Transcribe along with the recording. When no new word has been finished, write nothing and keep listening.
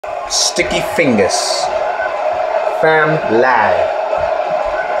Sticky Fingaz, Fam Lad,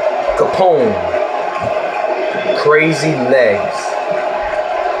 Capone, Crazy Legs.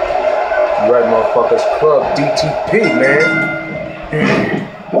 Right, motherfuckers, Club DTP, man.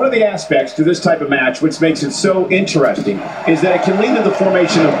 One of the aspects to this type of match which makes it so interesting is that it can lead to the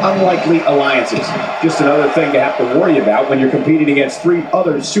formation of unlikely alliances. Just another thing to have to worry about when you're competing against 3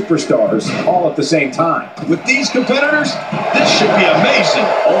 other superstars all at the same time. With these competitors, this should be amazing.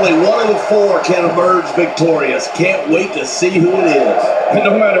 Only 1 of the 4 can emerge victorious. Can't wait to see who it is. And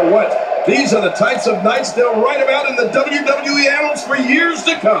no matter what, these are the types of nights they'll write about in the WWE annals for years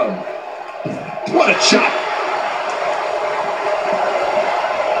to come. What a chop.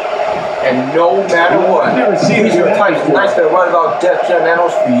 And no matter what, these are the types of nights that write about Death Jam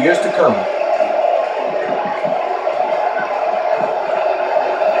annals for years to come.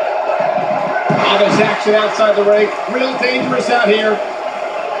 All this action outside the ring, real dangerous out here.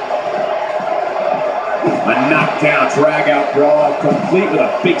 A knockdown, drag-out brawl, complete with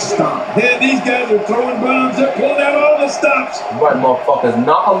a big stomp. And these guys are throwing bombs. They're pulling out all the stops. Right, motherfuckers.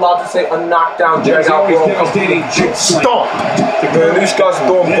 Not allowed to say a knockdown, drag-out brawl, complete big stomp. Man, these guys are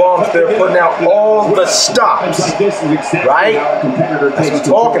throwing bombs. They're putting out all the stops. Right? That's what I'm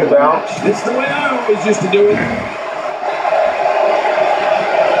talking about. It's the way I always used to do it.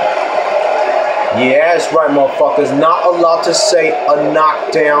 Yeah, that's right, motherfuckers. Not allowed to say a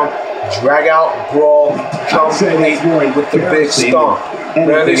knockdown, drag out, brawl, complete with the big stomp.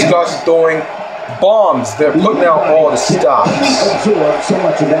 Man, these guys are throwing bombs. They're putting out all the stops.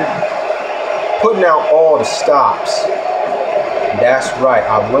 Putting out all the stops. That's right.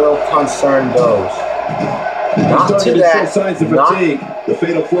 I will concern those. Not to that. Signs of fatigue. The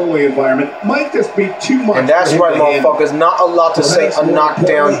fatal 4-way environment might just be too much. And that's right, motherfuckers. Not allowed to say a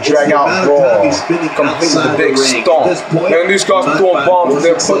knockdown, drag out, brawl, complete with the big stomp. Man, these guys are throwing bombs.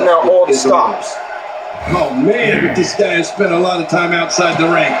 They're putting out all the stops. Oh man, but this guy has spent a lot of time outside the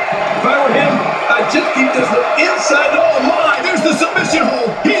ring. If I were him, I'd just keep this inside the line. There's the submission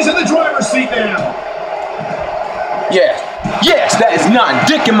hold. He's in the driver's seat now. Yes, that is not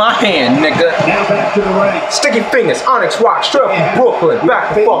dick in my hand, nigga. Now back to the ring. Sticky Fingaz, Onyx Rock, straight from Brooklyn.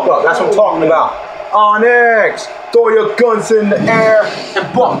 Back the fuck up. That's what I'm talking about. Onyx, throw your guns in the air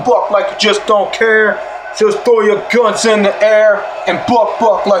and buck like you just don't care. Just throw your guns in the air and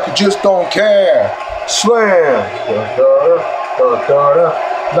buck like you just don't care. Slam.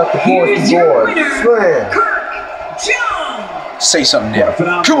 Let the boys be boys. Slam. Say something now.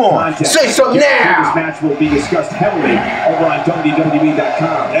 Come on, say something now. This match will be discussed heavily over on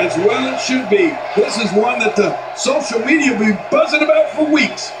WWE.com. As well it should be. This is one that the social media will be buzzing about for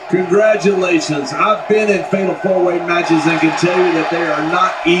weeks. Congratulations. I've been in fatal 4-way matches and can tell you that they are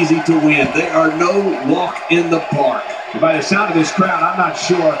not easy to win. They are no walk in the park. By the sound of this crowd, I'm not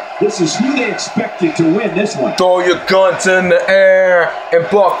sure this is who they expected to win this one. Throw your guns in the air and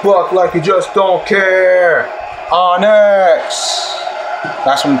buck like you just don't care. Onyx.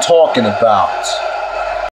 That's what I'm talking about.